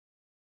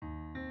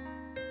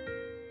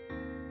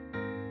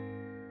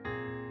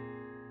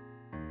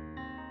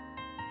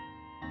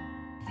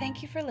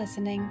Thank you for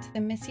listening to the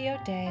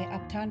Missio Dei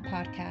Uptown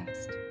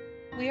podcast.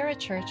 We are a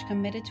church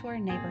committed to our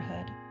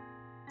neighborhood,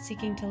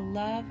 seeking to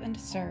love and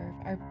serve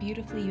our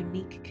beautifully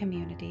unique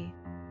community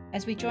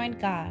as we join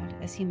God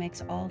as He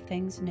makes all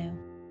things new.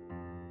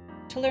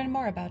 To learn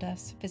more about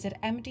us, visit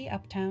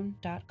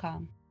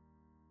mduptown.com.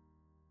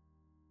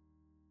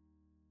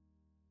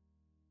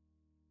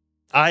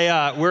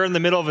 We're in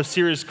the middle of a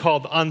series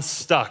called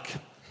Unstuck,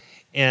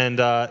 and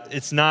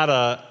it's not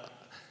a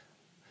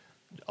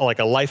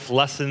life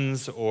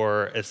lessons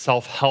or a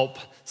self-help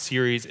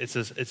series. It's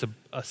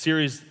a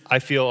series, I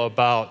feel,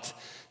 about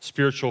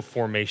spiritual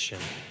formation,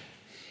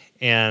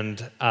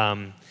 and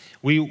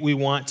we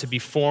want to be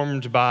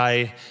formed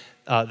by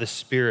the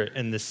Spirit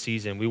in this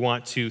season. We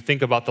want to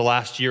think about the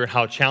last year and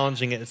how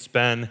challenging it's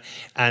been,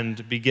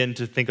 and begin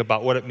to think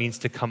about what it means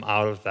to come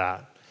out of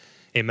that.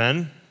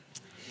 Amen.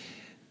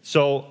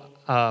 So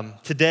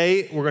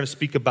today we're going to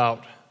speak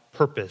about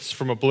purpose,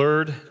 from a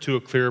blurred to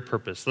a clear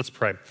purpose. Let's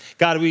pray.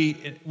 God,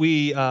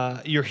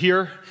 you're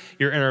here.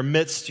 You're in our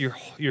midst.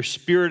 Your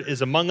Spirit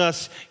is among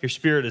us. Your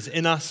Spirit is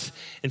in us.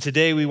 And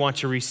today we want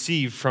to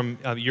receive from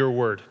your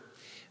word.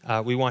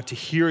 We want to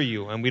hear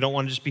you, and we don't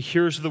want to just be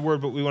hearers of the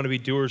word, but we want to be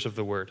doers of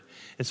the word.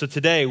 And so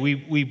today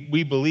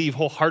we believe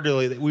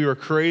wholeheartedly that we were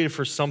created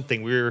for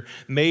something. We were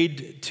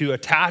made to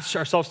attach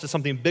ourselves to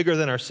something bigger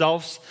than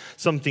ourselves,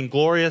 something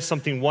glorious,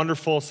 something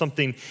wonderful,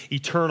 something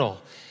eternal.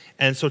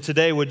 And so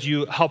today, would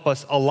you help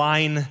us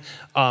align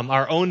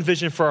our own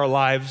vision for our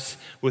lives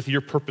with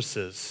your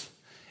purposes?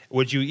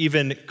 Would you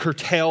even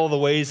curtail the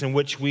ways in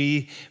which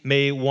we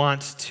may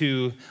want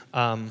to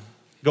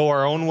go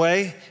our own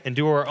way and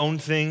do our own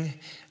thing,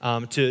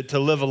 to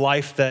live a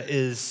life that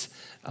is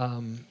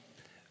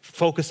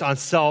focused on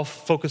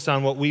self, focused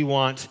on what we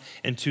want,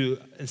 and to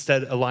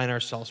instead align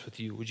ourselves with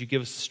you? Would you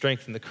give us the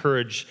strength and the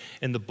courage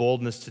and the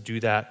boldness to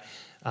do that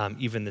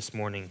even this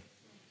morning?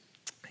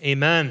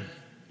 Amen.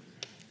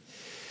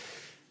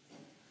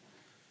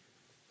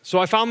 So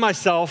I found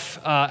myself,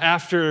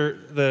 after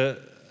the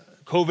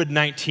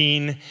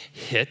COVID-19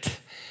 hit,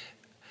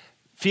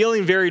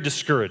 feeling very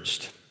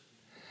discouraged.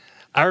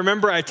 I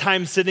remember at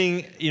times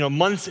sitting,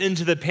 months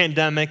into the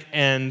pandemic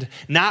and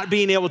not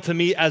being able to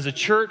meet as a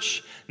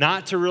church,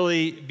 not to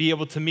really be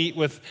able to meet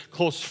with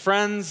close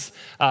friends,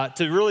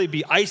 to really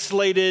be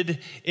isolated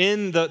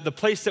in the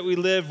place that we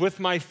live with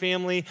my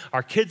family.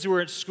 Our kids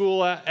were at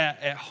school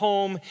at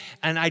home,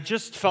 and I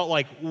just felt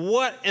like,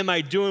 what am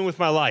I doing with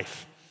my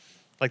life?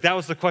 Like, that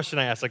was the question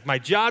I asked. Like, my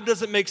job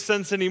doesn't make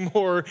sense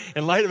anymore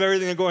in light of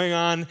everything going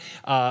on.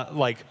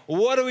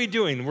 What are we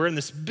doing? We're in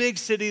this big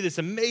city, this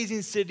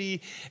amazing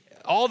city.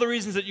 All the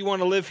reasons that you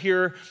want to live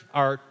here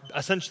are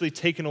essentially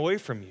taken away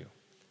from you.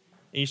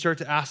 And you start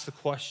to ask the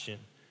question,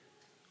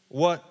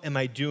 what am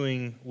I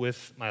doing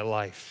with my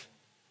life?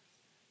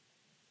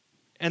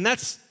 And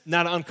that's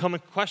not an uncommon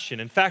question.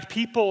 In fact,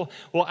 people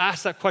will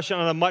ask that question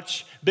on a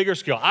much bigger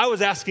scale. I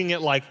was asking it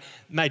like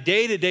my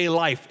day-to-day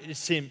life. It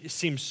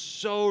seems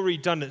so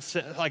redundant.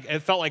 Like,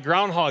 it felt like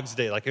Groundhog's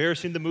Day. Like, have you ever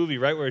seen the movie,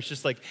 right, where it's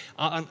just like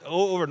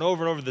over and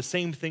over and over the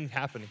same thing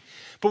happening?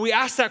 But we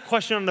ask that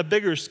question on a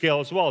bigger scale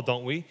as well,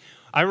 don't we?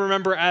 I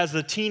remember as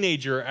a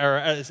teenager, or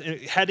as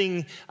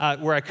heading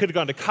where I could have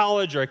gone to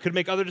college, or I could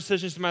make other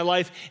decisions in my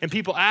life, and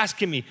people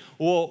asking me,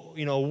 well,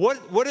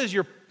 what is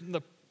your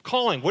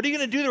calling? What are you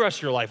going to do the rest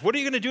of your life? What are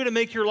you going to do to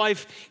make your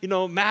life,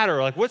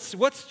 matter? Like,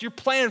 what's your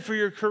plan for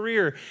your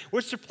career?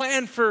 What's your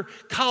plan for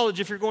college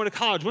if you're going to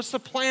college? What's the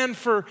plan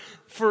for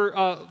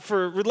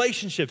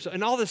relationships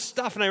and all this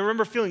stuff? And I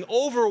remember feeling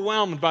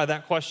overwhelmed by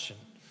that question.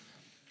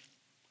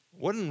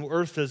 What on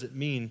earth does it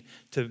mean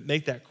to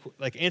make that,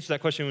 answer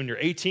that question when you're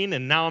 18?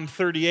 And now I'm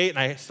 38, and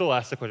I still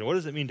ask the question, what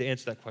does it mean to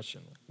answer that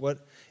question?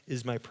 What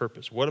is my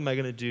purpose? What am I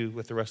going to do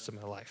with the rest of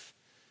my life?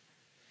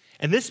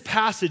 And this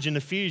passage in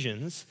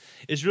Ephesians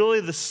is really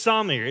the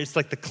summary. It's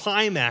like the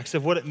climax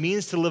of what it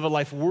means to live a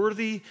life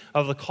worthy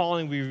of the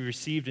calling we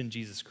received in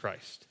Jesus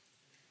Christ.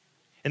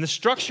 And the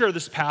structure of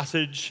this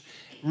passage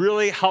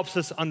really helps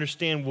us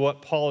understand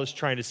what Paul is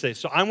trying to say.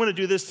 So I'm going to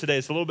do this today.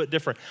 It's a little bit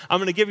different. I'm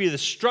going to give you the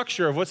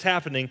structure of what's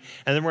happening,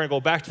 and then we're going to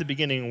go back to the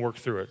beginning and work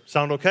through it.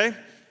 Sound okay?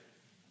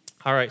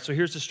 All right, so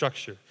here's the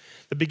structure.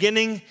 The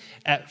beginning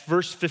at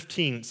verse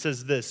 15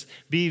 says this: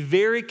 be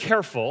very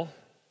careful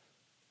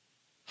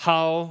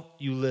how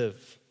you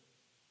live.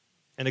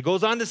 And it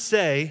goes on to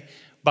say,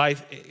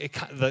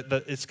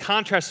 it's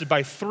contrasted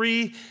by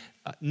three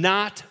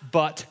not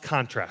but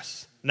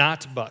contrasts.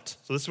 Not but.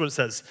 So this is what it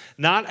says.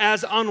 Not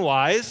as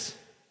unwise,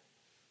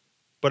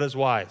 but as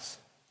wise,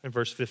 in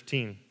verse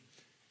 15.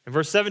 In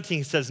verse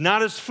 17, it says,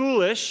 not as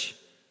foolish,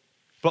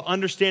 but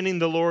understanding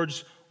the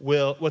Lord's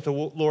will, what the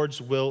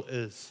Lord's will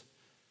is.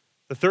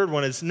 The third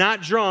one is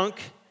not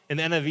drunk, and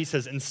the NIV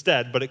says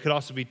instead, but it could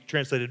also be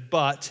translated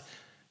but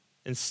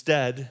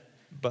instead,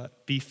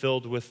 but be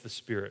filled with the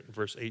Spirit, in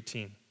verse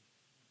 18.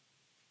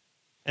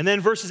 And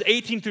then verses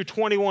 18 through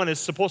 21 is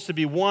supposed to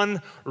be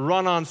one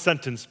run-on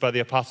sentence by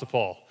the Apostle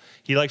Paul.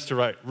 He likes to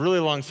write really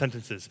long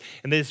sentences.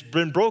 And they've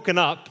been broken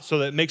up so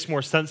that it makes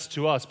more sense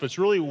to us, but it's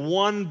really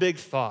one big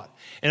thought.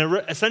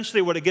 And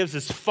essentially what it gives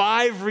is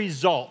 5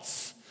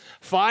 results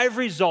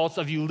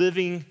of you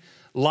living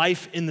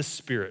life in the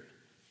Spirit,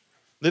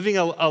 living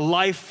a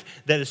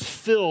life that is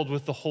filled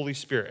with the Holy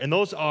Spirit. And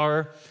those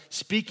are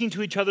speaking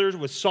to each other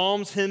with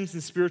psalms, hymns,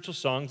 and spiritual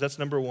songs. That's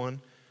number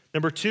 1.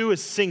 Number 2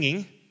 is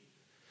singing.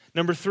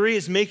 Number 3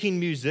 is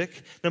making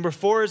music. Number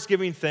 4 is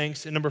giving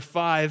thanks. And number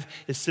 5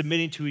 is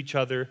submitting to each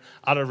other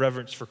out of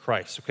reverence for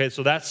Christ. Okay,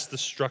 so that's the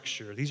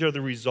structure. These are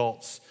the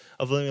results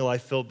of living a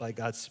life filled by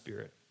God's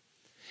Spirit.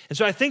 And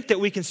so I think that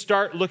we can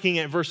start looking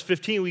at verse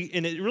 15,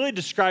 and it really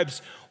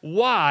describes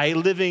why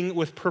living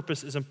with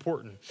purpose is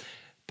important.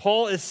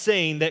 Paul is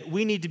saying that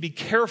we need to be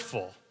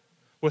careful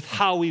with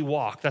how we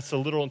walk. That's the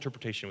literal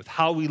interpretation, with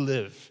how we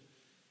live.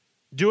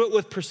 Do it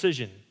with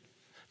precision.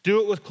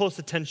 Do it with close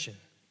attention.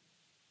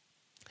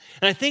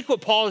 And I think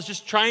what Paul is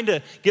just trying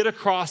to get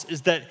across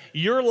is that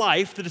your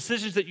life, the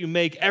decisions that you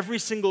make every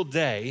single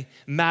day,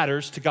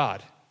 matters to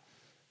God.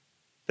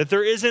 That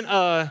there isn't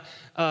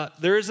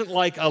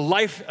like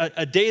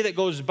a day that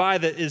goes by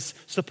that is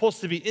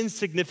supposed to be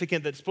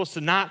insignificant, that's supposed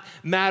to not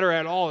matter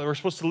at all. That we're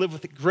supposed to live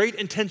with great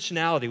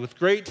intentionality, with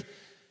great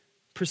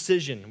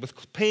precision,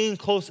 with paying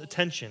close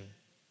attention.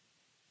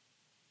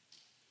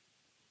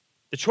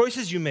 The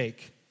choices you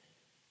make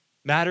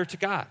matter to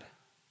God.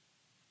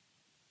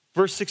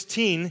 Verse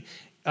 16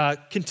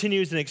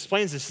 continues and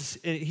explains this.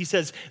 He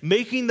says,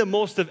 making the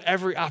most of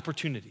every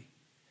opportunity.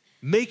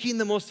 Making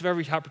the most of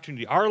every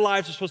opportunity. Our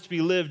lives are supposed to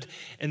be lived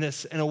in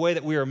a way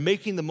that we are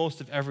making the most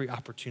of every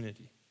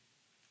opportunity.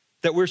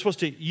 That we're supposed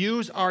to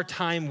use our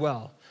time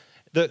well.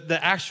 The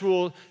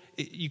actual,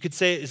 you could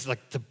say, is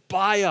like to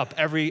buy up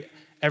every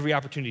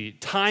opportunity.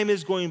 Time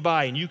is going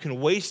by, and you can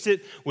waste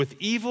it with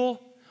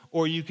evil,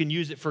 or you can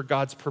use it for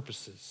God's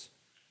purposes.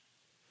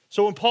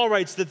 So when Paul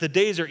writes that the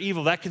days are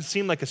evil, that can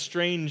seem like a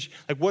strange,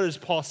 like what is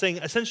Paul saying?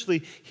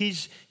 Essentially,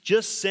 he's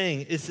just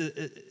saying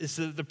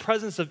the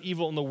presence of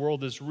evil in the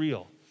world is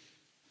real.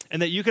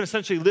 And that you can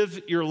essentially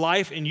live your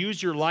life and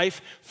use your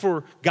life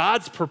for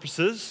God's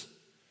purposes,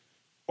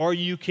 or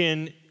you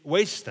can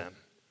waste them.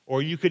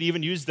 Or you could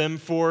even use them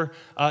for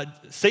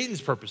Satan's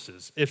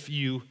purposes if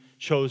you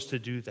chose to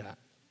do that.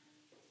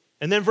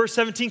 And then verse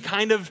 17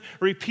 kind of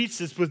repeats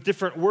this with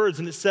different words,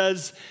 and it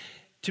says,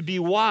 to be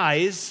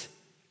wise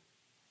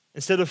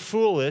instead of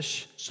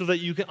foolish, so that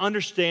you can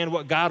understand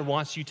what God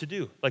wants you to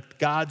do, like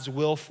God's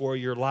will for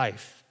your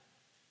life.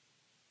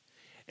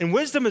 And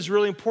wisdom is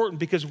really important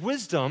because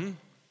wisdom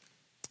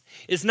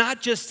is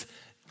not just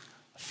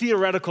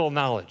theoretical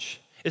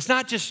knowledge. It's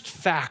not just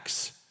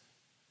facts.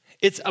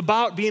 It's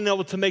about being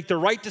able to make the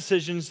right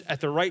decisions at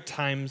the right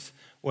times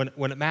when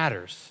it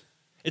matters.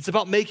 It's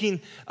about making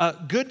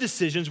good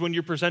decisions when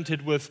you're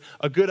presented with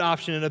a good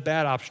option and a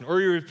bad option, or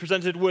you're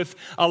presented with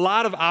a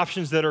lot of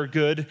options that are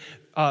good,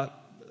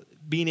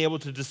 being able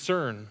to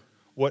discern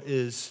what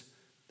is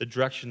the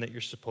direction that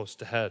you're supposed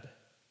to head.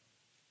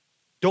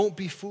 Don't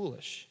be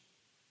foolish.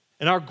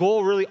 And our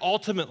goal really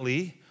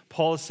ultimately,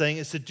 Paul is saying,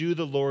 is to do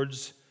the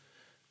Lord's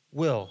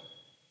will.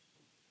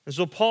 And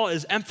so Paul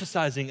is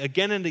emphasizing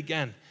again and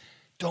again,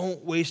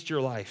 don't waste your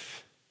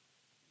life.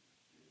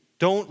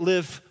 Don't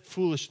live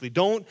foolishly.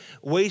 Don't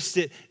waste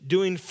it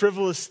doing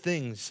frivolous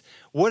things.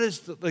 What is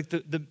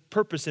the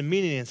purpose and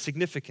meaning and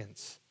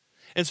significance?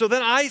 And so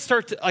then I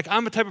start to,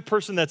 I'm a type of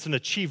person that's an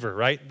achiever,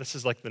 right? This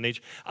is like the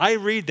nature. I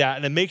read that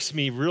and it makes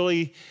me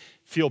really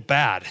feel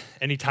bad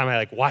anytime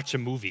I watch a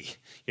movie,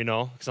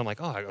 because I'm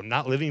like, oh, I'm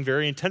not living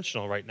very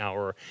intentional right now,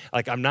 or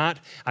I'm not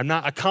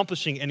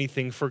accomplishing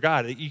anything for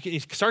God. You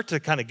start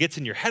to kind of gets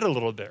in your head a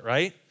little bit,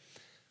 right?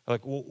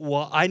 Like,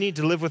 well, I need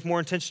to live with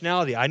more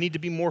intentionality. I need to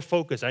be more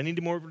focused. I need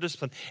to be more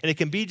disciplined. And it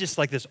can be just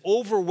like this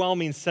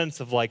overwhelming sense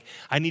of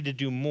I need to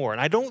do more.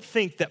 And I don't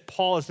think that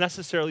Paul is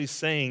necessarily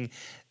saying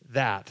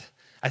that.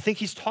 I think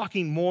he's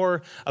talking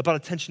more about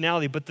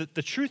intentionality, but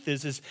the truth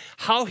is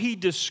how he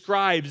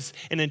describes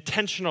an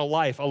intentional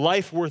life, a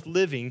life worth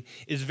living,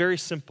 is very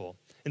simple.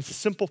 It's a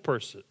simple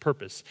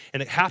purpose,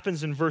 and it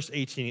happens in verse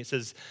 18. It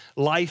says,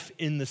 life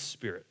in the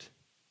Spirit.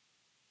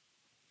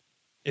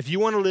 If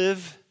you want to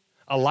live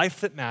a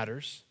life that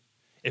matters,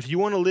 if you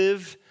want to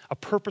live a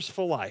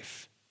purposeful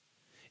life,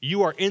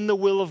 you are in the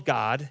will of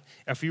God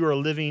if you are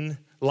living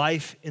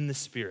life in the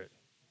Spirit.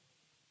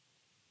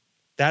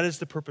 That is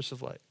the purpose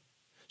of life.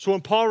 So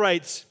when Paul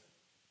writes,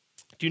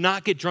 do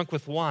not get drunk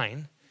with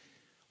wine,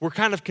 we're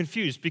kind of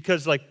confused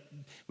because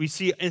we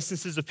see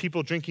instances of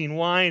people drinking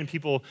wine,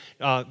 people,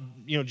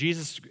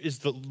 Jesus is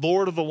the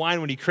Lord of the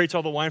wine when he creates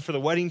all the wine for the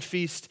wedding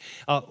feast.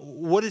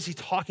 What is he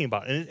talking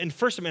about? And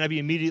first it may not be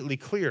immediately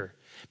clear.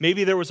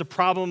 Maybe there was a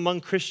problem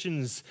among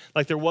Christians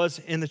like there was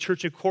in the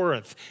church of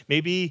Corinth.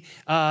 Maybe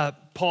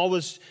Paul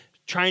was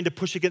trying to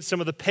push against some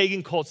of the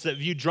pagan cults that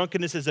view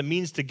drunkenness as a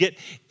means to get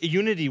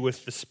unity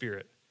with the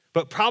Spirit.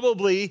 But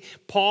probably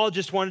Paul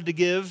just wanted to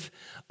give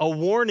a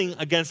warning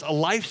against a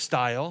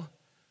lifestyle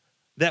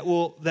that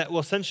will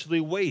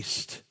essentially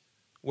waste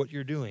what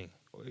you're doing,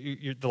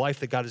 the life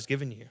that God has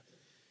given you.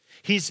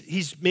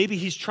 Maybe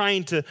he's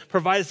trying to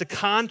provide us a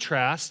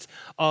contrast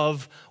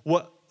of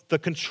what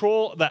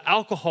the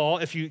alcohol,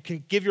 if you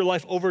can give your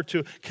life over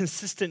to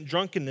consistent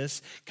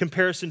drunkenness,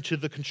 comparison to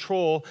the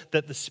control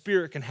that the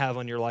Spirit can have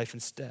on your life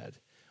instead,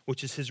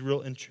 which is his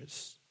real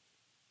interest.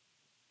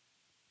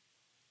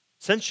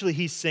 Essentially,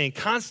 he's saying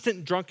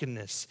constant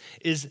drunkenness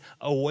is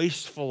a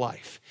wasteful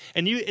life.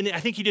 And I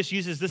think he just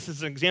uses this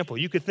as an example.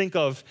 You could think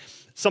of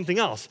something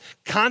else.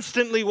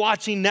 Constantly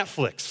watching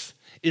Netflix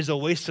is a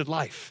wasted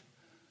life.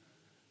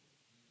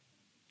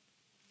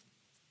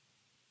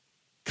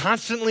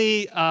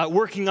 Constantly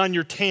working on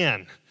your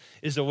tan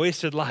is a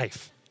wasted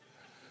life.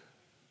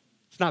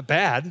 It's not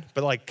bad,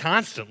 but like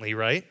constantly,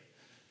 right?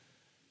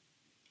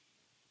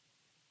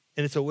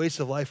 And it's a waste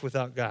of life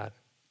without God.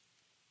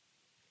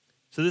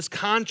 So this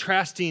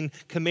contrasting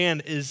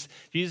command is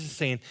Jesus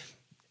saying,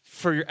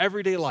 for your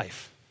everyday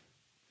life,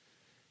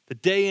 the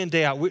day in,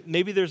 day out,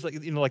 maybe there's we're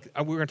going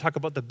to talk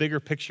about the bigger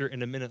picture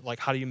in a minute, like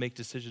how do you make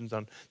decisions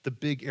on the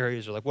big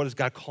areas, or like what is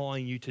God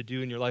calling you to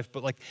do in your life?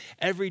 But like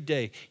every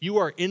day, you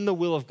are in the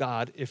will of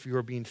God if you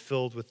are being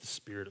filled with the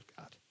Spirit of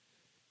God.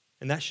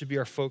 And that should be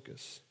our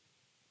focus.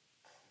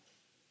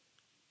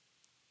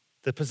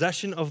 The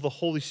possession of the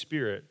Holy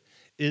Spirit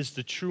is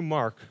the true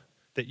mark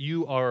that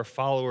you are a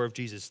follower of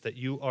Jesus, that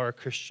you are a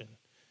Christian.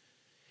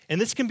 And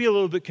this can be a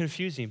little bit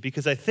confusing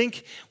because I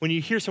think when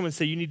you hear someone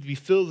say you need to be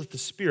filled with the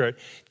Spirit,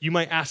 you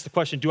might ask the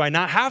question, do I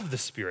not have the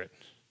Spirit?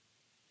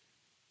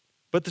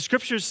 But the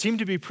scriptures seem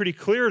to be pretty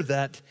clear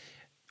that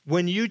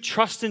when you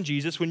trust in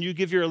Jesus, when you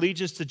give your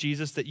allegiance to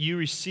Jesus, that you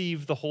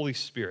receive the Holy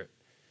Spirit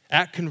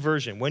at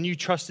conversion, when you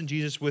trust in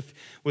Jesus with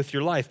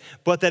your life,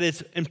 but that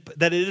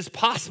it is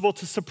possible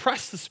to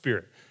suppress the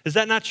Spirit. Is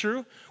that not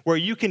true? Where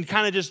you can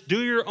kind of just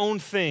do your own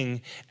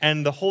thing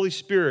and the Holy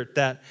Spirit,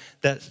 that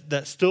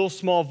still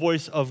small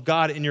voice of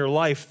God in your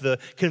life, the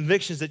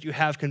convictions that you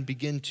have can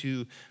begin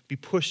to be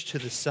pushed to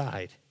the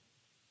side.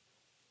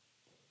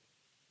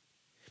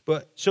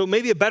 So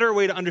maybe a better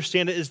way to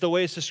understand it is the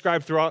way it's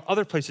described throughout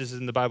other places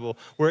in the Bible,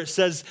 where it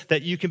says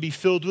that you can be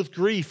filled with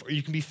grief, or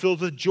you can be filled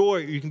with joy,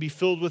 or you can be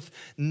filled with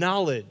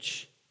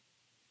knowledge.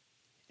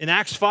 In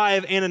Acts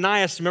 5,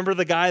 Ananias, remember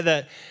the guy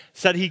that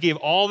said he gave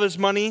all of his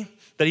money,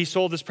 that he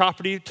sold his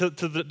property to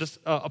the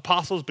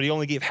apostles, but he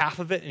only gave half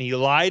of it, and he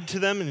lied to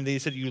them, and they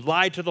said, you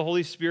lied to the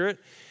Holy Spirit.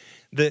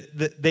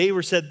 He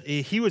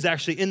was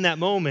actually in that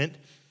moment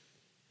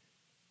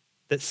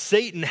that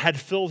Satan had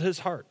filled his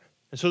heart.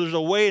 And so there's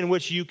a way in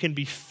which you can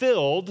be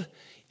filled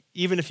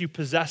even if you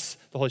possess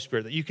the Holy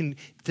Spirit, that you can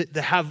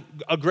to have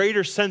a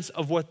greater sense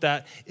of what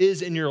that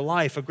is in your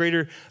life, a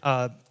greater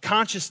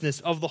consciousness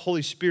of the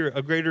Holy Spirit,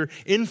 a greater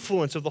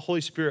influence of the Holy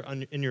Spirit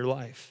in your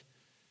life.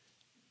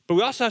 But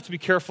we also have to be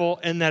careful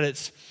in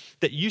that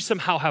that you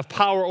somehow have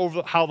power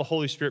over how the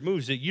Holy Spirit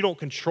moves, that you don't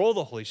control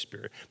the Holy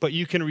Spirit, but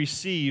you can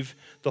receive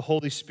the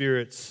Holy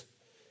Spirit's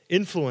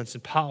influence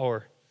and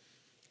power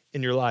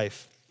in your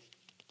life.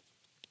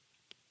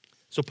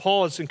 So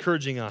Paul is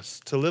encouraging us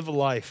to live a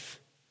life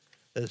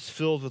that is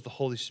filled with the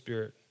Holy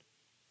Spirit.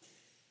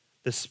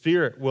 The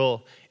Spirit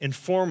will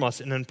inform us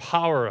and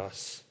empower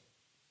us.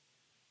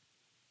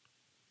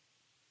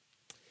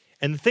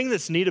 And the thing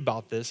that's neat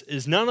about this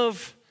is none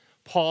of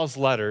Paul's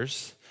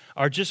letters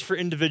are just for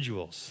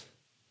individuals.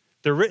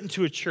 They're written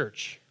to a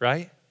church,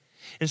 right?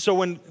 And so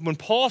when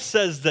Paul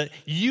says that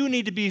you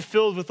need to be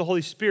filled with the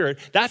Holy Spirit,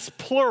 that's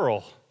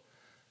plural.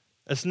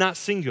 It's not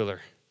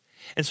singular.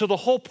 And so the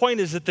whole point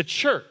is that the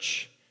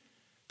church,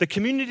 the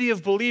community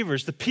of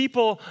believers, the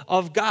people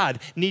of God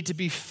need to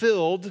be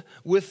filled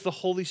with the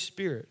Holy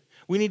Spirit.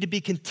 We need to be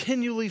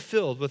continually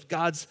filled with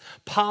God's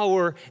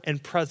power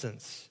and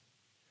presence.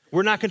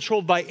 We're not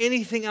controlled by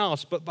anything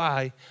else but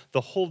by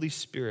the Holy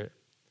Spirit.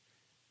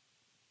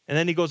 And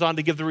then he goes on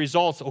to give the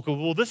results. Okay,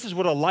 well, this is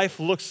what a life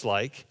looks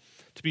like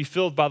to be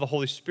filled by the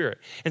Holy Spirit.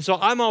 And so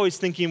I'm always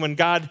thinking when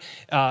God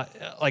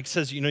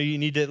says, you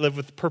need to live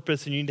with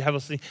purpose and you need to have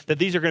a that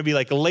these are going to be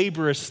like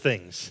laborious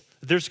things.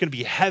 There's going to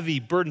be heavy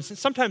burdens. And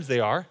sometimes they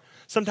are.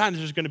 Sometimes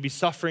there's going to be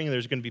suffering,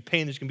 there's going to be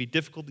pain, there's going to be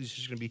difficulties,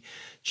 there's going to be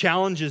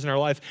challenges in our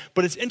life.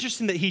 But it's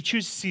interesting that he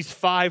chooses these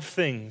 5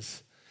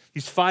 things,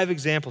 these 5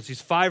 examples,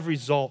 these 5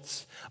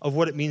 results of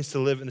what it means to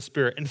live in the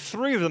Spirit. And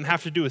 3 of them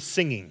have to do with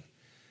singing.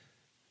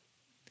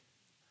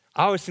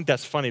 I always think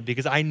that's funny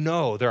because I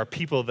know there are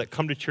people that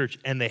come to church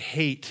and they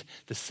hate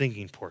the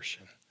singing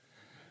portion.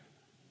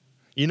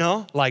 I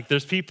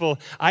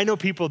know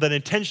people that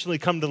intentionally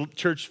come to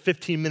church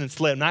 15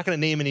 minutes late. I'm not going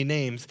to name any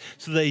names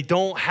so they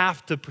don't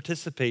have to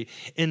participate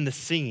in the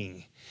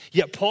singing.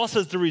 Yet Paul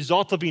says the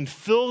result of being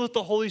filled with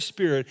the Holy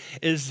Spirit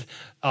is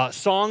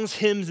songs,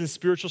 hymns, and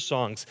spiritual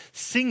songs.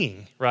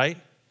 Singing, right?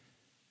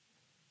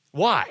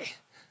 Why?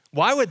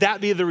 Why would that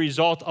be the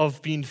result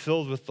of being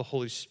filled with the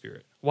Holy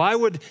Spirit? Why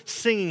would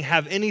singing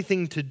have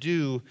anything to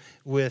do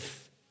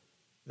with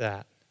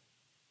that?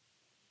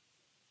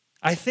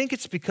 I think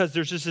it's because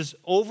there's just this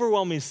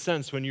overwhelming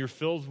sense when you're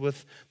filled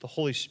with the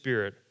Holy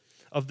Spirit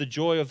of the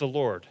joy of the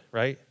Lord,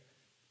 right?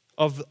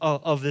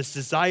 Of this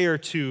desire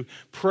to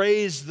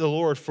praise the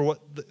Lord for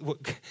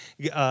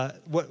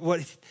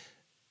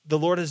the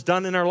Lord has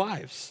done in our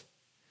lives.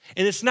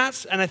 And it's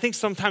not, and I think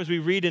sometimes we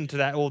read into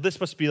that, well,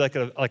 this must be like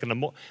an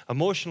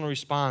emotional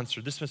response,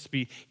 or this must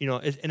be,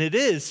 and it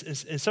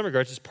is in some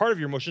regards, it's part of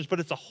your emotions, but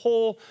it's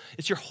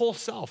your whole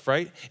self,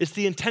 right? It's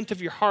the intent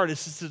of your heart.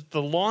 It's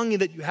the longing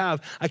that you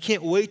have. I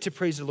can't wait to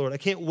praise the Lord. I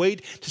can't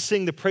wait to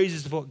sing the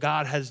praises of what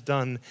God has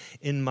done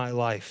in my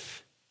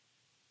life.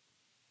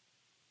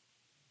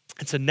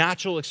 It's a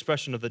natural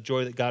expression of the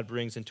joy that God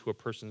brings into a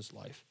person's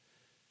life.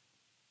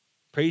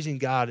 Praising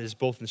God is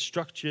both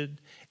instructed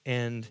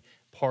and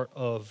part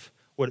of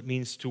what it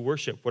means to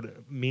worship, what it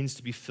means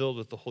to be filled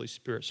with the Holy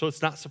Spirit. So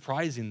it's not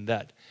surprising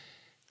that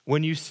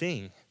when you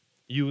sing,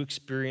 you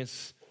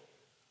experience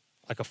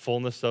like a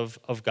fullness of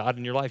God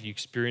in your life. You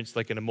experience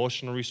like an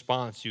emotional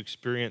response. You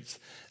experience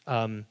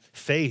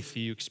faith.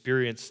 You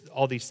experience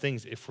all these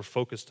things if we're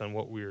focused on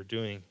what we are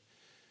doing.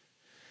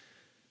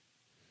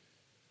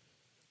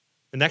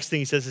 The next thing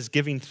he says is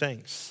giving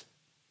thanks.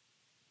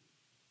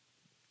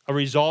 A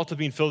result of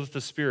being filled with the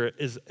Spirit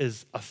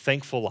is a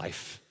thankful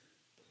life.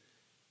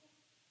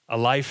 A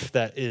life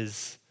that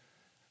is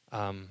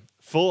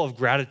full of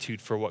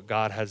gratitude for what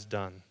God has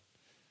done.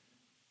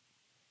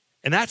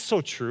 And that's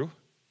so true.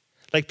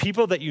 Like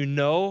people that you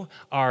know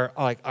are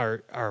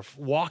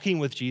walking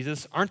with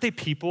Jesus, aren't they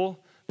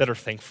people that are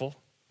thankful?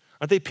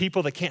 Aren't they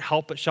people that can't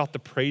help but shout the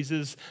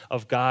praises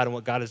of God and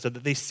what God has done?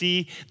 That they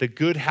see the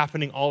good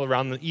happening all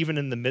around them, even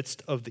in the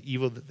midst of the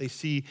evil. That they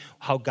see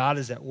how God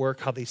is at work,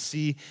 how they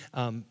see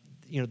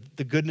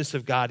the goodness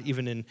of God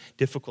even in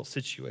difficult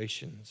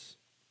situations.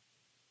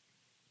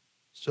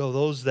 So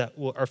those that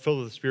are filled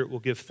with the Spirit will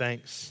give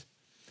thanks.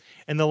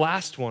 And the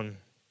last one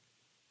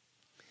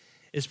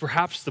is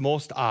perhaps the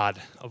most odd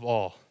of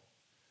all,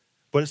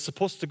 but it's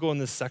supposed to go in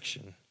this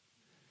section.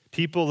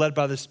 People led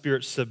by the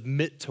Spirit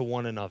submit to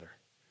one another.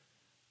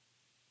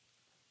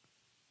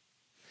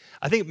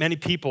 I think many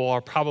people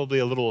are probably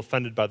a little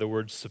offended by the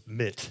word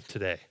submit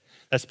today.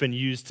 That's been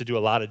used to do a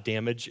lot of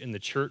damage in the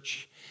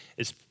church.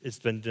 It's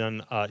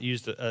been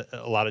used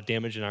a lot of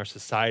damage in our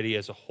society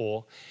as a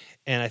whole.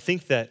 And I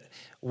think that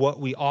what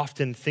we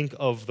often think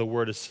of the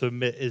word as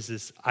submit is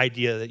this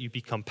idea that you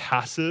become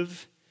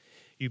passive,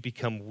 you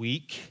become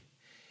weak,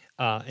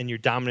 and you're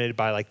dominated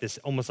by like this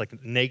almost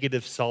like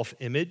negative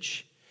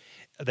self-image,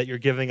 that you're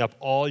giving up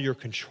all your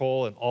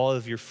control and all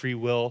of your free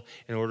will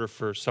in order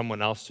for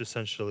someone else to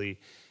essentially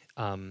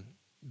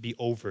be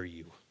over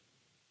you.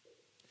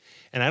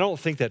 And I don't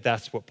think that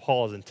that's what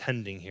Paul is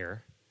intending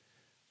here.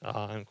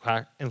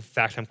 In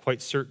fact, I'm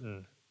quite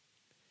certain.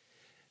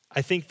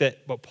 I think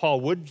that what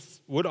Paul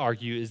would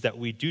argue is that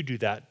we do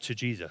that to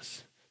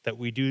Jesus, that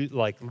we do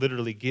like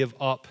literally give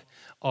up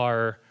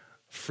our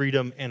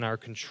freedom and our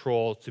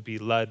control to be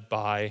led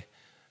by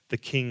the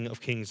King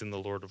of Kings and the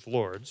Lord of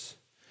Lords.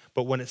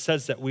 But when it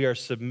says that we are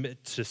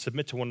submit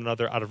to one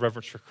another out of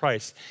reverence for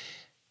Christ,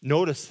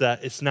 notice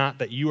that it's not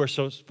that you are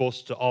so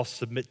supposed to all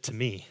submit to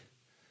me.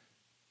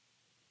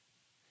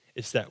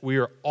 It's that we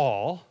are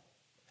all,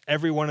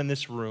 everyone in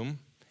this room,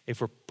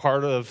 if we're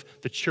part of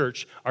the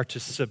church, are to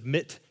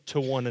submit to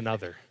one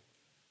another.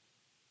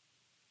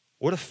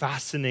 What a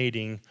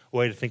fascinating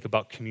way to think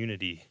about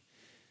community,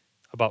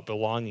 about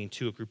belonging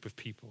to a group of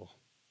people.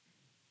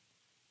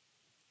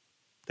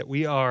 That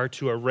we are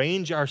to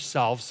arrange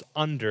ourselves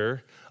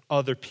under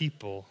other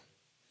people.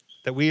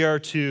 That we are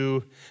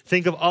to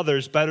think of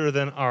others better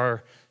than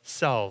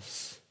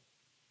ourselves.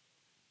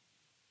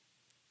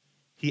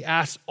 He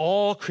asks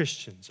all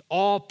Christians,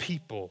 all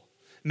people,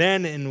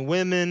 men and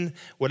women,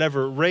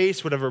 whatever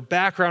race, whatever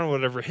background,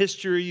 whatever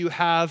history you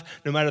have,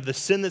 no matter the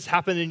sin that's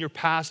happened in your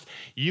past,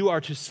 you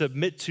are to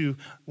submit to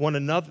one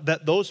another,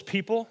 that those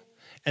people,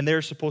 and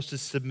they're supposed to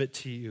submit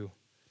to you.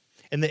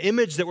 And the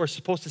image that we're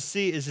supposed to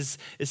see is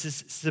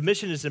this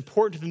submission is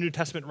important to the New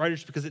Testament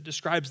writers because it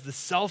describes the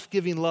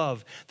self-giving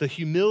love, the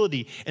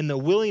humility, and the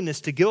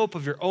willingness to give up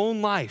of your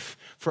own life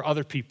for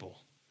other people.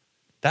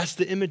 That's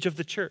the image of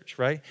the church,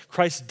 right?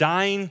 Christ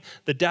dying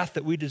the death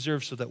that we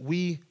deserve so that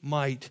we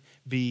might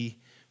be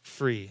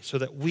free, so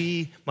that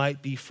we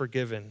might be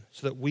forgiven,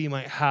 so that we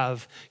might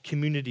have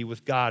community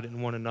with God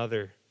and one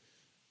another.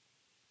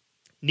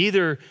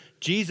 Neither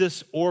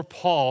Jesus or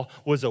Paul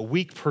was a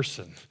weak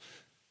person,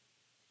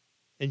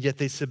 and yet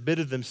they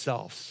submitted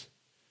themselves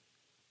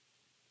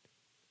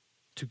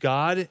to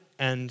God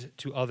and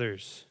to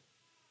others.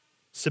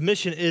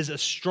 Submission is a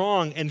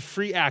strong and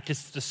free act.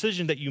 It's a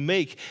decision that you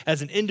make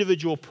as an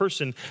individual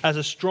person, as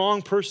a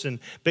strong person,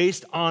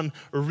 based on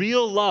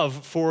real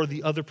love for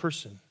the other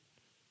person.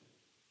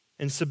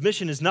 And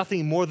submission is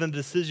nothing more than a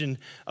decision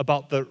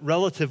about the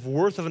relative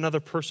worth of another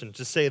person,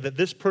 to say that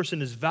this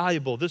person is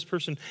valuable, this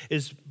person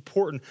is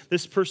important,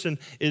 this person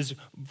is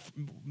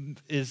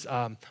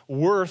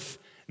worth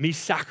me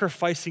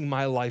sacrificing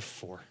my life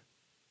for.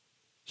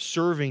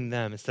 Serving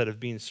them instead of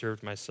being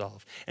served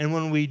myself. And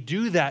when we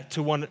do that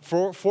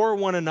for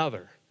one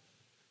another,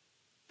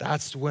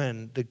 that's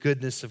when the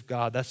goodness of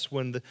God, that's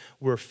when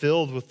we're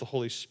filled with the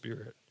Holy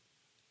Spirit.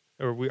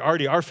 Or we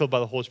already are filled by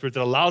the Holy Spirit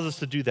that allows us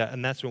to do that,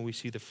 and that's when we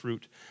see the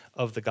fruit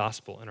of the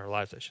gospel in our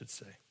lives, I should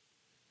say.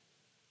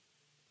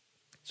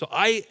 So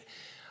I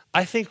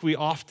I think we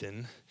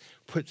often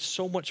put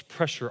so much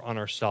pressure on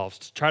ourselves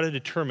to try to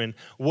determine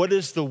what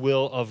is the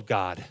will of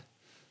God.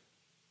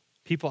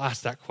 People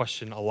ask that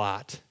question a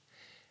lot.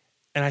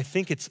 And I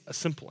think it's a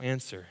simple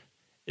answer.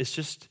 It's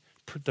just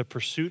the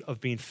pursuit of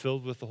being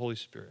filled with the Holy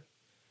Spirit.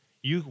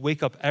 You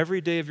wake up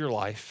every day of your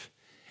life,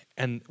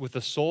 and with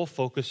the sole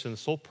focus and the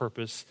sole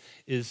purpose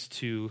is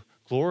to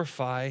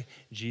glorify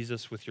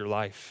Jesus with your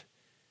life,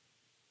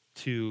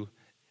 to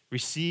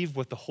receive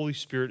what the Holy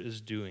Spirit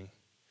is doing,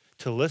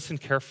 to listen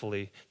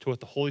carefully to what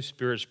the Holy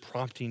Spirit is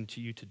prompting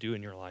to you to do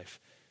in your life.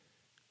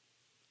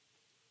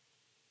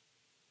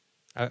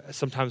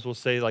 Sometimes we'll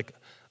say, like,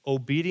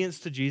 obedience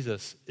to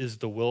Jesus is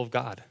the will of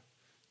God.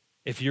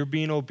 If you're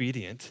being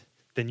obedient,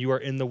 then you are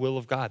in the will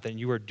of God, then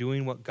you are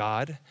doing what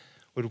God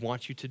would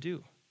want you to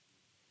do.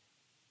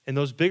 And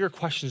those bigger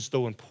questions,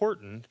 though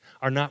important,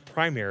 are not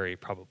primary,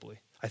 probably.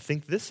 I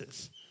think this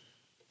is.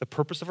 The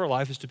purpose of our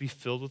life is to be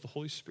filled with the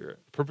Holy Spirit.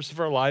 The purpose of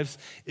our lives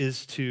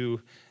is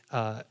to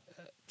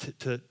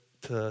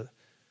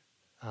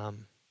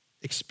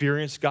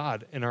experience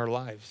God in our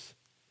lives.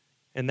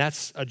 And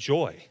that's a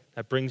joy.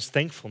 That brings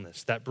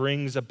thankfulness. That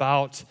brings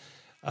about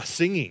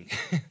singing.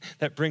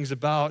 That brings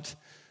about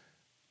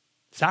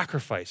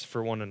sacrifice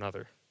for one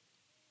another.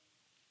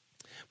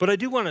 But I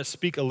do want to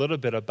speak a little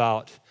bit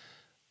about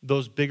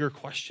those bigger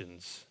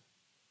questions.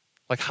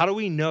 Like, how do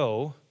we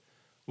know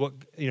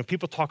what,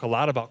 people talk a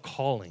lot about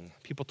calling.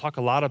 People talk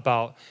a lot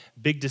about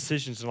big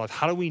decisions in life.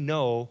 How do we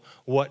know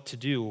what to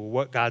do,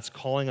 what God's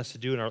calling us to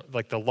do in our,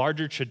 like, the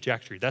larger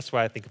trajectory? That's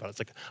why I think about it. It's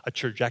like a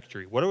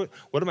trajectory. What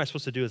am I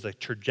supposed to do as a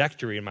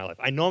trajectory in my life?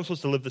 I know I'm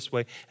supposed to live this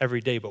way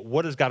every day, but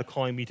what is God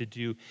calling me to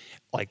do,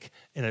 like,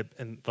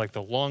 in like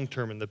the long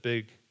term and the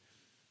big?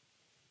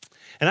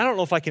 And I don't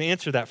know if I can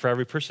answer that for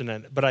every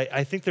person, but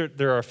I think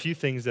there are a few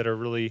things that are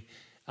really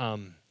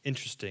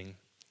interesting,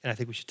 and I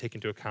think we should take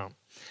into account.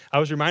 I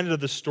was reminded of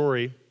this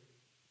story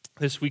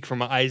this week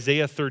from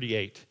Isaiah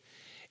 38.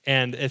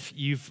 And if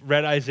you've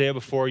read Isaiah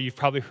before, you've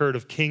probably heard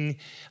of King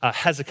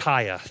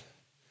Hezekiah.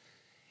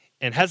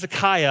 And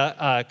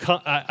Hezekiah,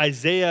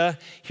 Isaiah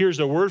hears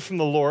a word from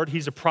the Lord.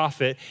 He's a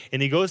prophet.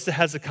 And he goes to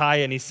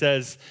Hezekiah and he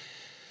says,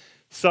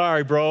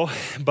 sorry, bro,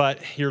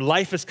 but your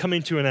life is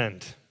coming to an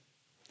end.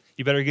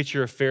 You better get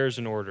your affairs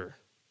in order.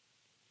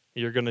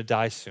 You're going to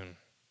die soon.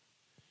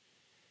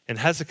 And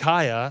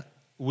Hezekiah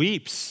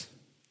weeps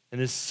and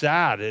is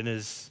sad and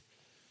is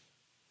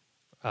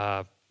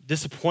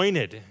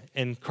disappointed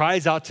and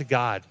cries out to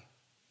God.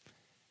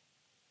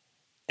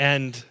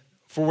 And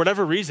for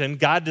whatever reason,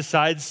 God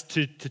decides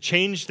to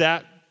change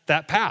that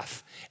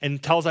path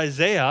and tells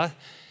Isaiah,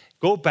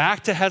 go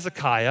back to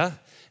Hezekiah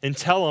and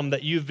tell him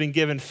that you've been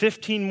given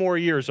 15 more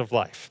years of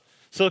life.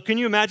 So can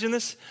you imagine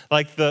this?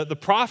 Like the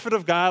prophet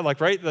of God, like,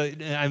 right?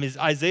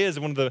 Isaiah is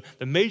one of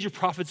the major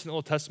prophets in the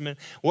Old Testament.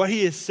 What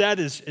he has said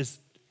is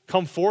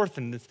come forth,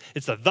 and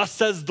it's a thus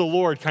says the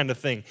Lord kind of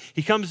thing.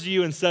 He comes to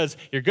you and says,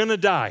 you're going to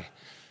die.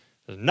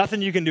 There's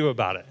nothing you can do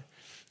about it.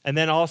 And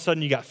then all of a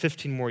sudden you got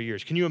 15 more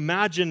years. Can you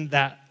imagine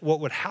that, what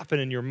would happen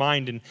in your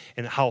mind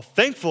and how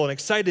thankful and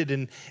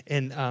excited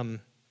and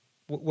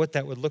what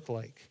that would look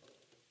like?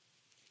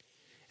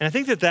 And I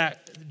think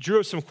that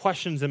drew up some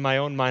questions in my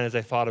own mind as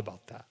I thought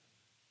about that.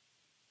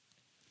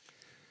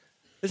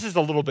 This is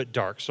a little bit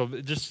dark, so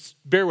just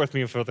bear with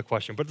me for the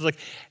question. But it's like,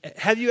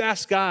 have you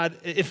asked God,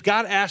 if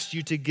God asked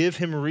you to give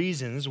him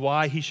reasons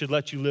why he should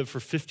let you live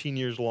for 15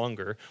 years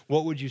longer,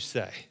 what would you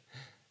say?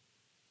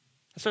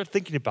 I started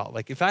thinking about,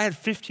 like, if I had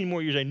 15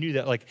 more years, I knew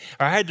that, like,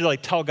 or I had to,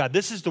 like, tell God,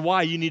 this is the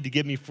why you need to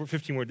give me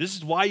 15 more. This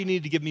is why you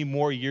need to give me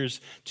more years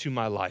to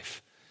my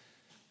life.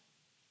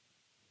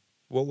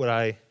 What would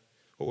I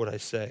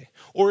say?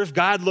 Or if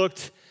God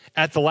looked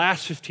at the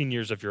last 15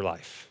 years of your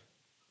life,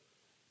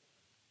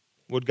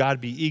 would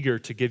God be eager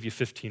to give you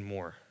 15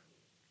 more?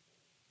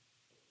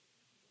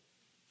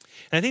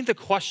 And I think the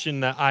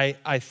question that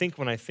I think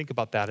when I think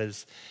about that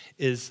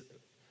is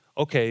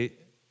okay,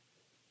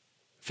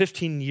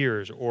 15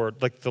 years, or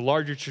like the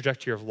larger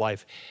trajectory of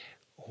life,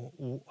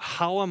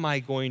 how am I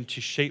going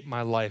to shape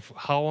my life?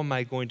 How am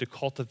I going to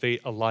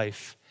cultivate a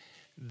life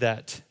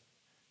that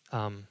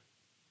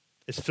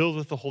is filled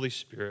with the Holy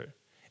Spirit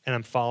and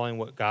I'm following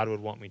what God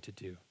would want me to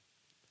do?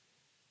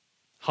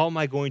 How am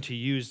I going to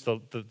use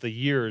the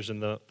years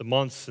and the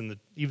months and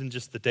even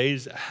just the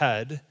days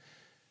ahead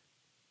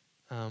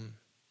to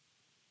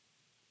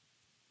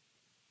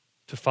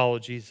follow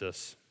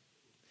Jesus?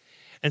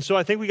 And so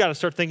I think we got to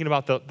start thinking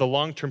about the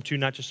long term too,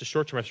 not just the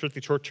short term. I think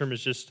the short term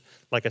is just,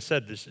 like I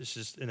said,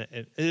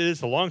 it is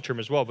the long term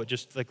as well, but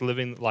just like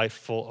living life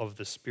full of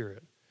the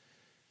Spirit.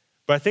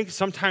 But I think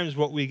sometimes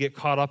what we get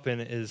caught up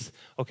in is,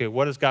 okay,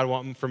 what does God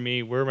want from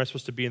me? Where am I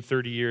supposed to be in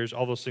 30 years?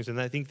 All those things.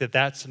 And I think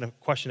that's a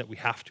question that we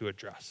have to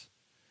address.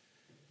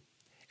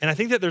 And I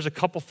think that there's a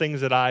couple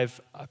things that I've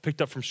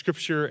picked up from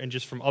Scripture and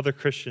just from other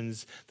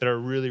Christians that are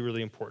really,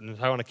 really important.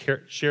 And I want to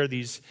share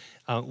these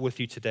with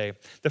you today.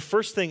 The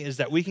first thing is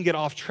that we can get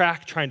off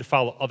track trying to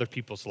follow other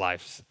people's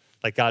lives,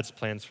 like God's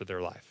plans for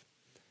their life.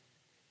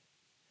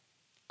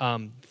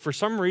 For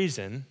some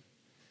reason,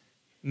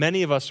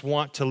 many of us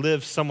want to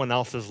live someone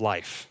else's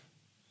life.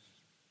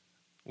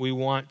 We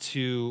want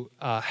to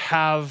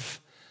have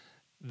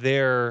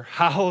their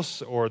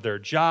house or their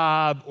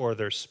job or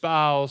their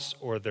spouse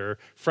or their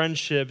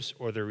friendships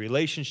or their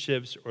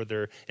relationships or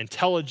their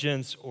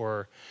intelligence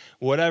or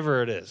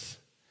whatever it is.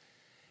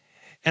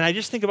 And I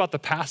just think about the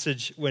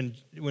passage when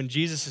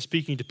Jesus is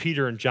speaking to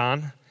Peter and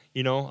John,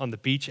 on the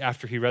beach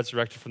after he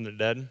resurrected from the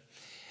dead.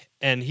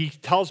 And he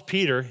tells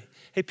Peter,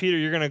 hey, Peter,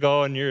 you're going to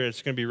go and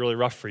it's going to be really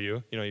rough for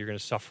you. You're going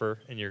to suffer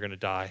and you're going to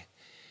die.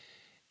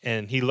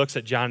 And he looks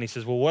at John and he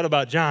says, well, what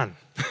about John?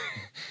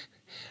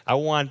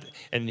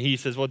 And he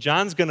says, well,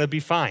 John's going to be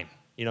fine.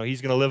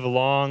 He's going to live a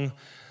long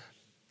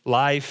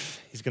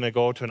life. He's going to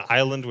go to an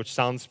island, which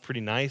sounds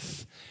pretty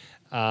nice.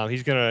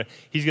 He's going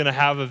to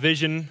have a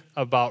vision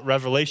about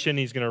Revelation.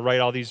 He's going to write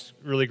all these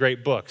really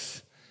great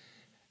books.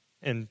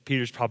 And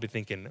Peter's probably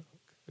thinking,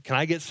 can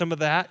I get some of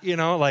that?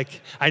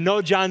 I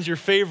know John's your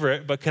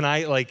favorite, but can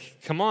I,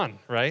 come on,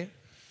 right?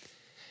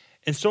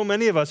 And so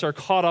many of us are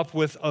caught up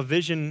with a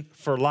vision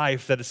for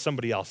life that is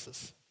somebody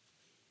else's.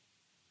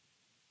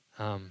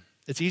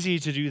 It's easy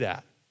to do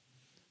that.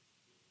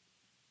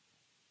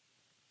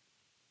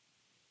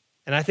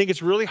 And I think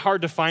it's really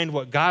hard to find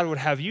what God would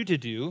have you to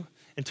do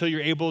until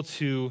you're able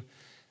to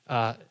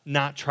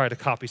not try to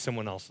copy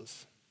someone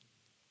else's.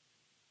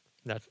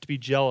 Not to be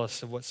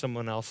jealous of what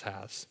someone else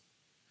has.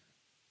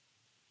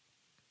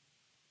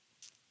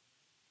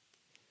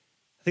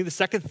 I think the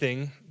second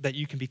thing that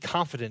you can be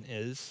confident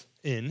is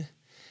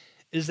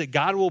that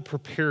God will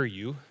prepare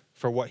you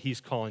for what he's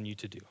calling you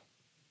to do.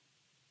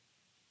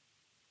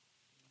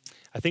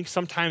 I think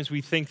sometimes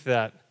we think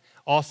that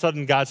all of a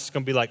sudden God's just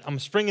going to be like, I'm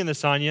springing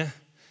this on you.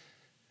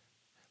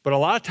 But a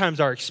lot of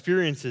times our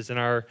experiences and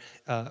our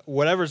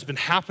whatever's been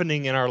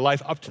happening in our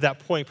life up to that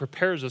point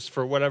prepares us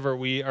for whatever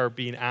we are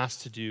being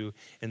asked to do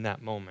in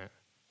that moment.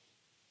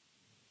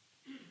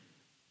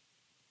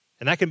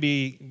 And that can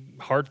be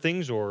hard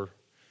things or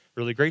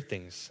really great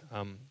things.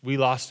 We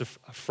lost a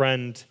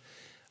friend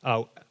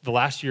the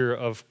last year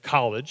of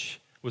college,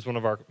 was one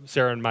of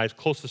Sarah and my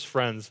closest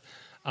friends,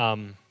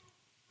 and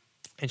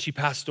she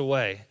passed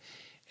away.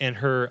 And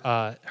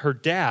her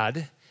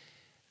dad,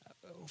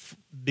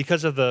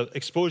 because of the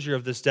exposure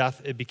of this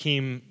death,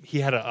 he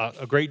had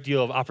a great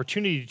deal of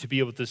opportunity to be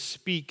able to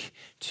speak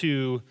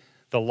to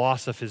the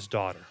loss of his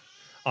daughter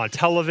on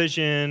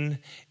television,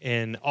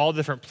 in all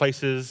different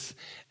places.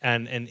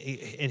 And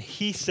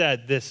he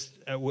said this,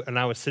 and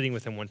I was sitting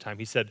with him one time,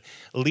 he said,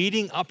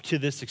 leading up to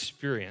this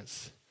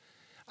experience,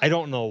 I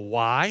don't know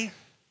why,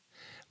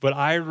 but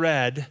I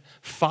read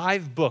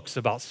 5 books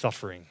about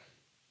suffering.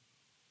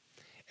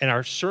 And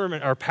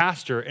our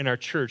pastor in our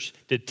church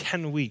did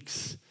 10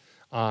 weeks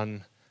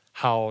on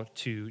how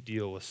to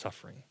deal with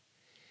suffering.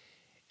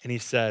 And he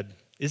said,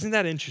 isn't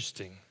that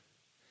interesting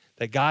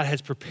that God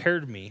has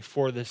prepared me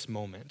for this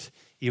moment,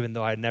 even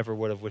though I never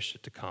would have wished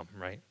it to come,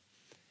 right?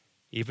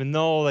 Even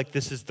though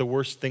this is the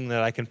worst thing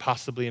that I can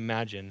possibly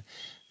imagine,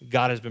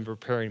 God has been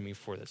preparing me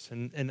for this.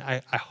 And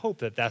I hope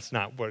that that's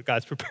not what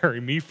God's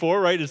preparing me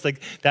for, right? It's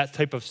that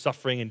type of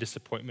suffering and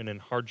disappointment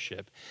and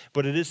hardship.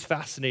 But it is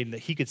fascinating that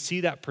he could see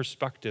that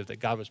perspective,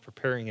 that God was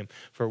preparing him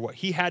for what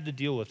he had to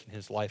deal with in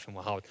his life and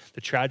how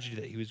the tragedy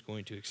that he was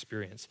going to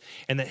experience.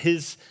 And that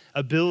his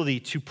ability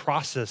to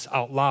process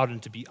out loud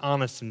and to be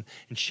honest and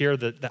share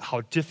that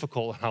how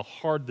difficult and how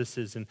hard this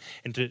is and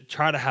to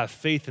try to have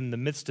faith in the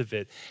midst of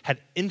it had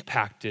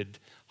impacted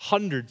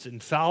hundreds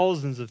and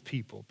thousands of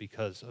people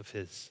because of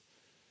his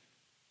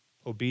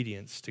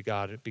obedience to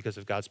God, because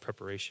of God's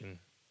preparation.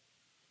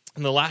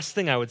 And the last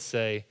thing I would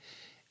say,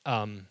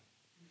 that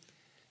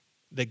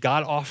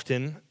God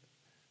often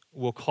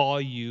will call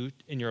you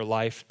in your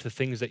life to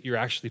things that you're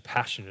actually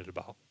passionate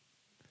about.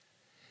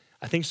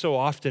 I think so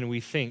often we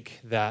think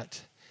that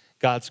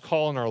God's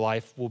call in our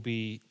life will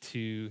be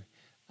to,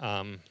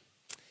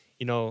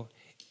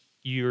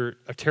 you're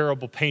a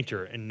terrible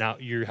painter and now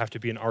you have to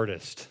be an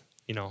artist,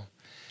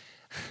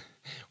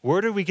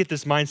 Where do we get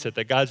this mindset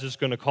that God's just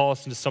going to call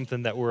us into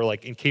something that we're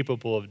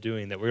incapable of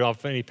doing, that we don't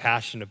have any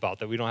passion about,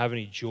 that we don't have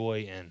any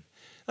joy in?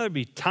 There'd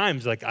be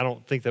times I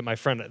don't think that my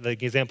friend, the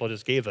example I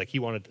just gave, he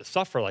wanted to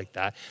suffer like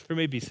that. There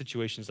may be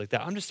situations like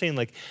that. I'm just saying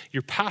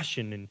your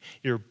passion and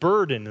your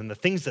burden and the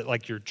things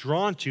that you're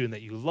drawn to and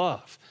that you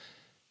love.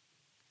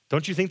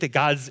 Don't you think that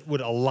God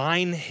would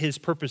align his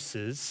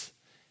purposes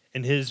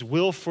and his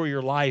will for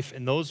your life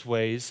in those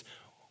ways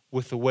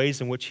with the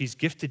ways in which he's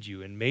gifted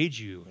you and made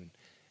you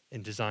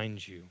and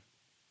designed you?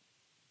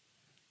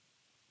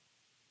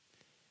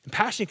 And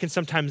passion can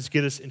sometimes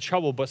get us in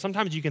trouble, but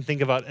sometimes you can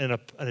think about it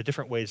in a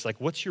different ways.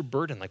 What's your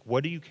burden?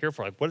 What do you care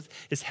for? What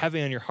is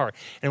heavy on your heart?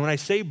 And when I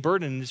say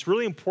burden, it's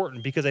really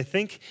important because I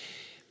think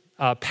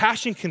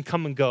passion can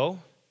come and go,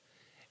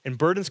 and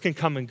burdens can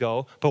come and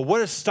go, but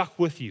what has stuck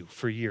with you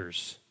for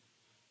years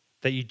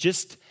that you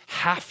just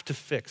have to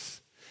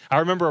fix? I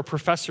remember a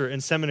professor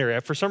in seminary.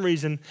 For some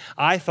reason,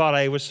 I thought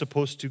I was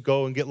supposed to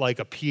go and get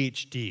a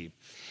PhD.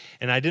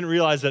 And I didn't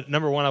realize that,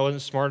 number one, I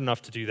wasn't smart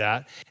enough to do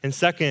that. And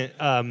second,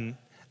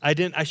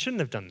 I shouldn't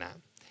have done that.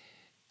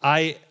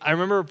 I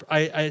remember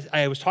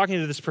I was talking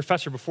to this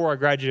professor before I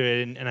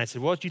graduated, and I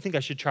said, well, do you think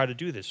I should try to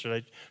do this?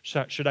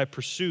 Should I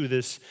pursue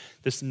this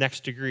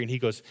next degree? And he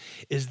goes,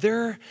 is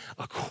there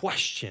a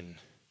question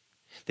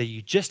that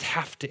you just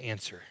have to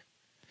answer?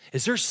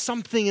 Is there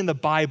something in the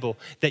Bible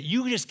that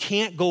you just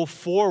can't go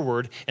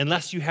forward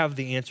unless you have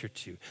the answer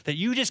to? That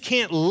you just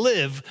can't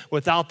live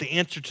without the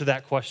answer to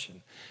that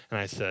question? And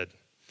I said,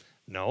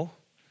 no.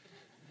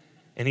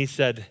 And he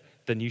said,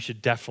 then you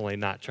should definitely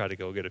not try to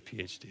go get a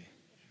PhD.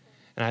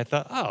 And I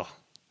thought, oh,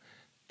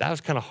 that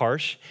was kind of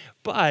harsh.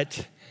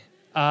 But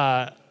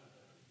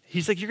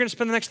he's like, you're going to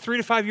spend the next 3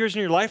 to 5 years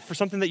in your life for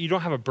something that you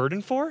don't have a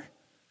burden for?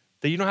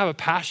 That you don't have a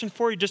passion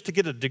for, just to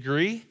get a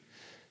degree?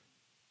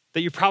 That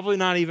you're probably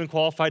not even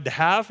qualified to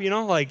have,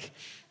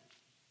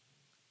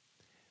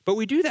 But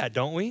we do that,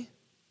 don't we?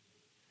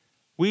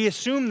 We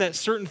assume that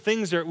certain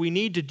things we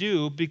need to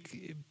do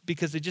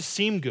because they just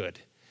seem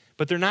good,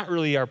 but they're not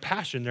really our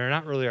passion. They're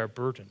not really our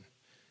burden.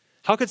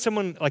 How could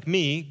someone like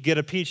me get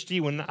a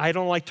PhD when I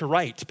don't like to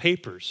write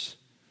papers?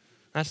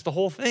 That's the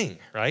whole thing,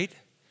 right?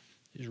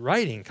 He's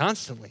writing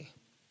constantly.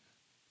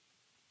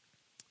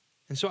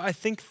 And so I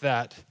think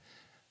that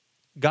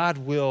God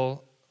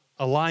will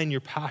align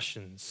your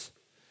passions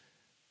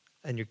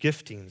and your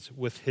giftings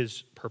with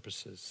his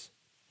purposes.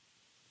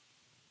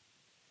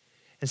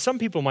 And some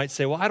people might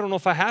say, well, I don't know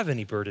if I have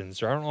any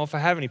burdens, or I don't know if I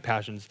have any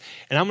passions.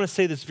 And I'm going to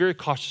say this very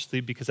cautiously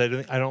because I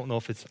don't know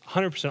if it's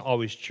 100%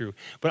 always true.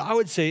 But I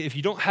would say if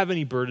you don't have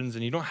any burdens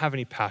and you don't have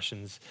any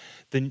passions,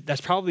 then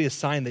that's probably a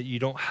sign that you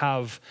don't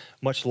have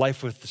much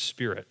life with the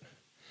Spirit.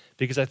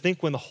 Because I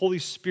think when the Holy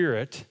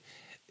Spirit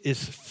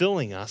is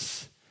filling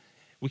us,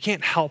 we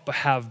can't help but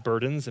have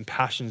burdens and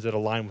passions that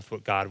align with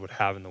what God would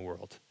have in the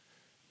world.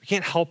 We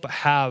can't help but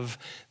have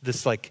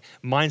this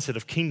mindset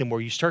of kingdom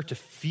where you start to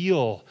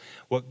feel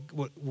what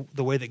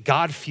the way that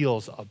God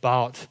feels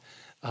about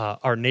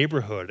our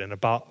neighborhood and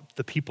about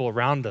the people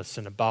around us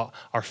and about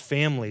our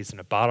families and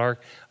about our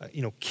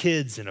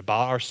kids and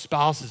about our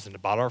spouses and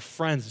about our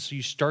friends. And so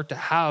you start to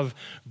have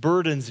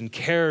burdens and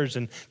cares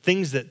and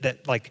things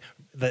that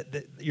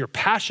you're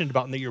passionate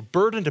about and that you're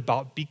burdened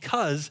about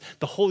because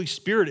the Holy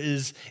Spirit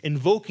is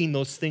invoking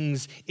those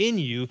things in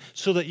you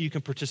so that you can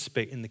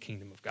participate in the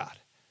kingdom of God.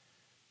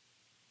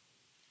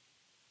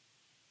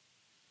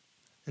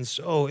 And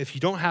so if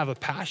you don't have a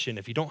passion,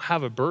 if you don't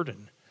have a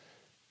burden,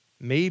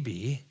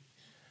 maybe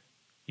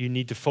you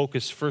need to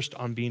focus first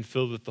on being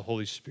filled with the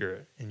Holy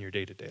Spirit in your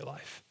day-to-day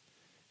life.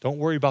 Don't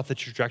worry about the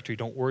trajectory.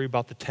 Don't worry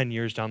about the 10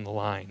 years down the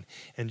line.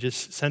 And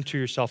just center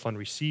yourself on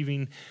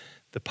receiving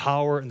the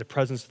power and the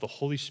presence of the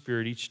Holy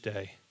Spirit each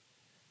day,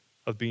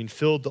 of being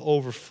filled to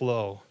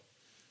overflow,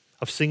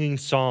 of singing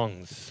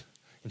songs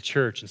in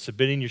church and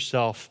submitting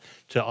yourself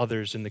to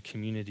others in the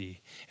community.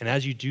 And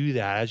as you do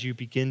that, as you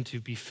begin to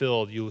be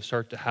filled, you will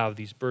start to have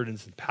these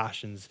burdens and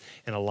passions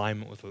in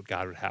alignment with what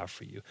God would have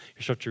for you.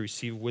 You start to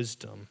receive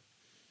wisdom.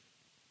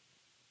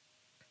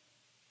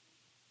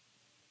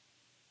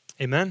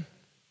 Amen?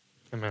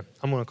 Amen.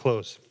 I'm going to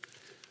close.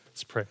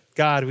 Let's pray.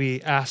 God,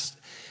 we ask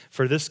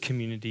for this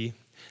community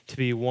to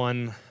be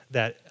one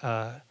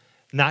that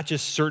not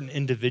just certain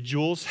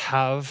individuals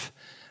have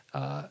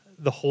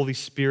the Holy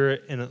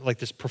Spirit in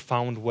this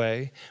profound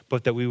way,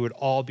 but that we would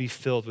all be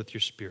filled with your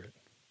Spirit.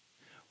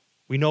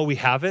 We know we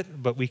have it,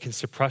 but we can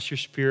suppress your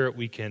Spirit.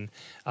 We can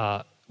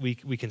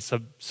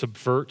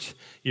subvert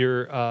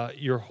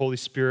your Holy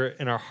Spirit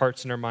in our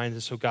hearts and our minds.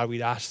 And so, God,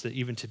 we'd ask that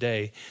even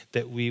today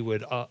that we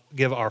would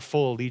give our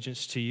full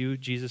allegiance to you,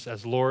 Jesus,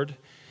 as Lord,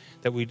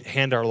 that we'd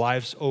hand our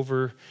lives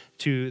over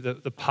to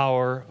the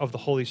power of the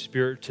Holy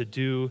Spirit to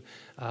do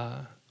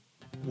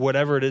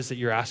whatever it is that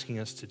you're asking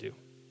us to do.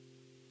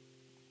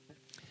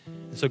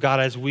 And so, God,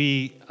 as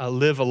we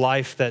live a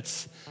life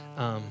that's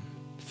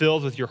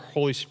filled with your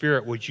Holy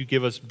Spirit, would you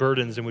give us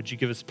burdens and would you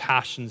give us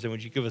passions and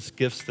would you give us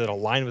gifts that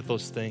align with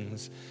those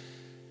things?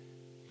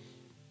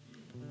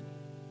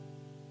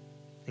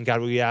 And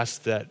God, we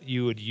ask that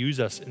you would use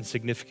us in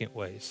significant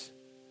ways.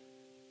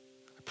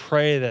 I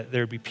pray that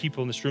there would be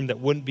people in this room that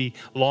wouldn't be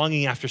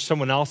longing after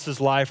someone else's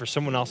life or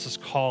someone else's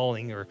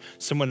calling or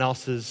someone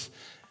else's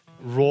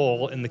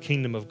role in the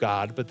kingdom of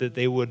God, but that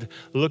they would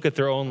look at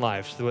their own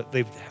lives,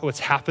 what's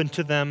happened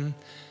to them,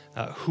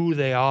 who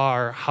they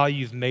are, how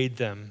you've made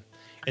them,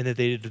 and that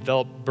they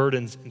develop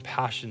burdens and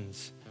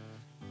passions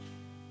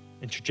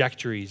and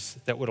trajectories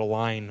that would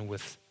align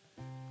with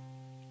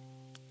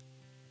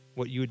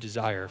what you would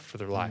desire for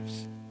their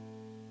lives.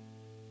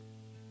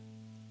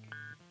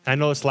 I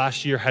know this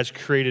last year has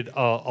created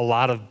a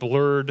lot of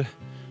blurred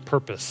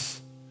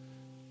purpose.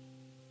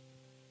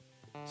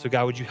 So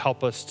God, would you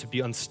help us to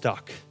be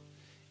unstuck?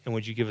 And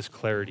would you give us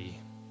clarity?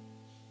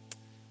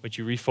 Would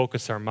you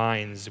refocus our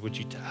minds? Would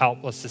you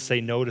help us to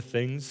say no to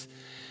things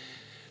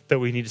that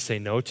we need to say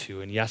no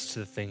to and yes to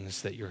the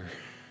things that you're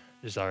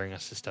desiring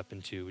us to step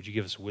into? Would you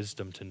give us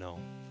wisdom to know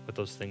what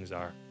those things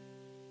are?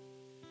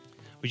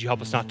 Would you help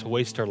us not to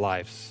waste our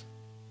lives,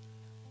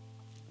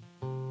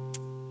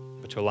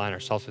 but to align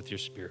ourselves with your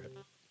Spirit?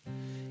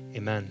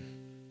 Amen.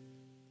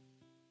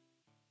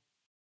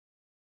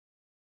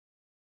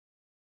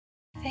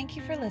 Thank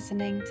you for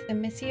listening to the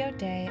Missio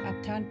Dei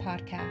Uptown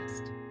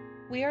podcast.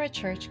 We are a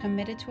church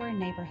committed to our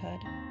neighborhood,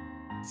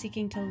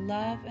 seeking to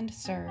love and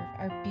serve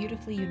our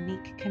beautifully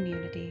unique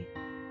community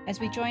as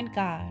we join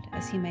God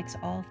as He makes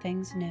all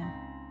things new.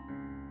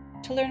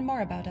 To learn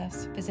more about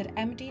us, visit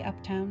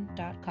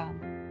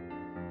mduptown.com.